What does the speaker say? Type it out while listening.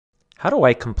How do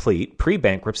I complete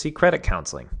pre-bankruptcy credit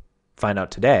counseling? Find out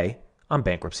today on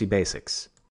Bankruptcy Basics.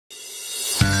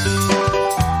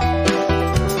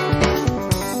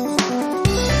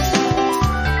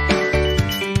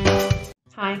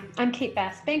 Hi, I'm Kate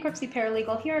Best, bankruptcy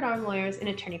paralegal here at Arm Lawyers in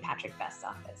Attorney Patrick Best's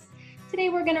office. Today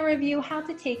we're going to review how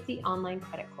to take the online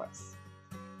credit course.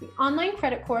 The online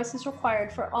credit course is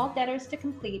required for all debtors to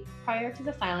complete prior to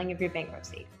the filing of your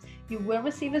bankruptcy. You will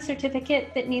receive a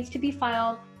certificate that needs to be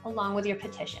filed along with your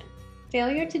petition.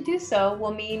 Failure to do so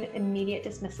will mean immediate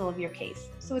dismissal of your case,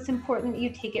 so it's important that you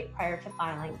take it prior to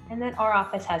filing and that our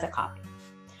office has a copy.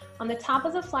 On the top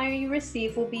of the flyer you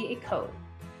receive will be a code,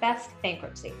 Best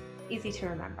Bankruptcy, easy to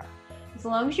remember. As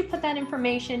long as you put that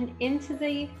information into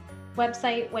the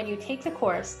website when you take the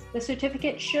course, the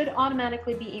certificate should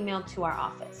automatically be emailed to our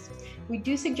office. We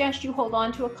do suggest you hold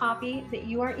on to a copy that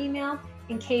you are emailed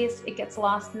in case it gets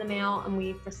lost in the mail and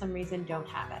we, for some reason, don't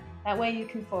have it. That way you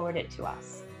can forward it to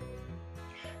us.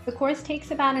 The course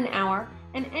takes about an hour,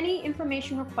 and any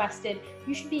information requested,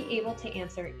 you should be able to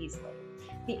answer easily.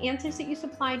 The answers that you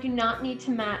supply do not need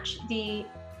to match the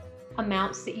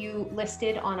amounts that you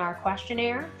listed on our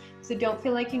questionnaire, so don't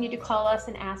feel like you need to call us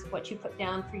and ask what you put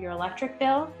down for your electric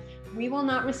bill. We will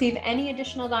not receive any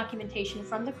additional documentation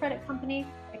from the credit company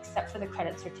except for the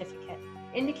credit certificate,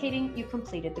 indicating you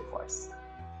completed the course.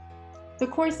 The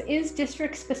course is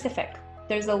district specific.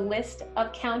 There's a list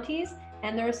of counties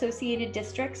and their associated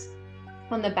districts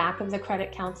on the back of the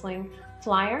credit counseling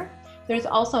flyer. There's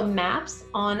also maps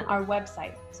on our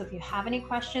website. So if you have any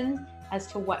questions as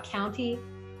to what county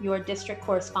your district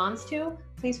corresponds to,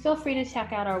 please feel free to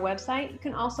check out our website. You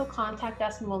can also contact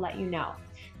us and we'll let you know.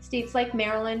 States like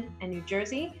Maryland and New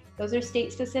Jersey, those are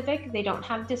state specific. They don't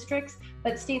have districts,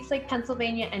 but states like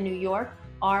Pennsylvania and New York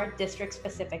are district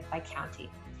specific by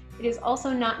county. It is also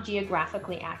not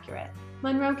geographically accurate.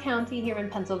 Monroe County here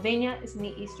in Pennsylvania is in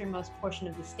the easternmost portion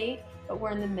of the state, but we're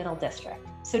in the middle district.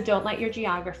 So don't let your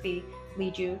geography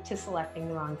lead you to selecting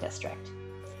the wrong district.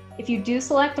 If you do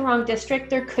select the wrong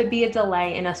district, there could be a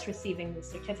delay in us receiving the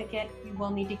certificate. You will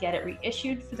need to get it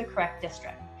reissued for the correct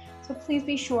district. So please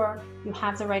be sure you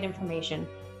have the right information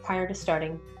prior to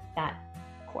starting that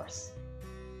course.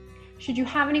 Should you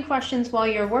have any questions while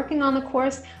you're working on the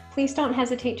course, please don't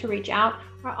hesitate to reach out.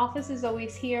 Our office is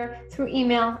always here through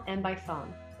email and by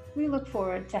phone. We look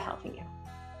forward to helping you.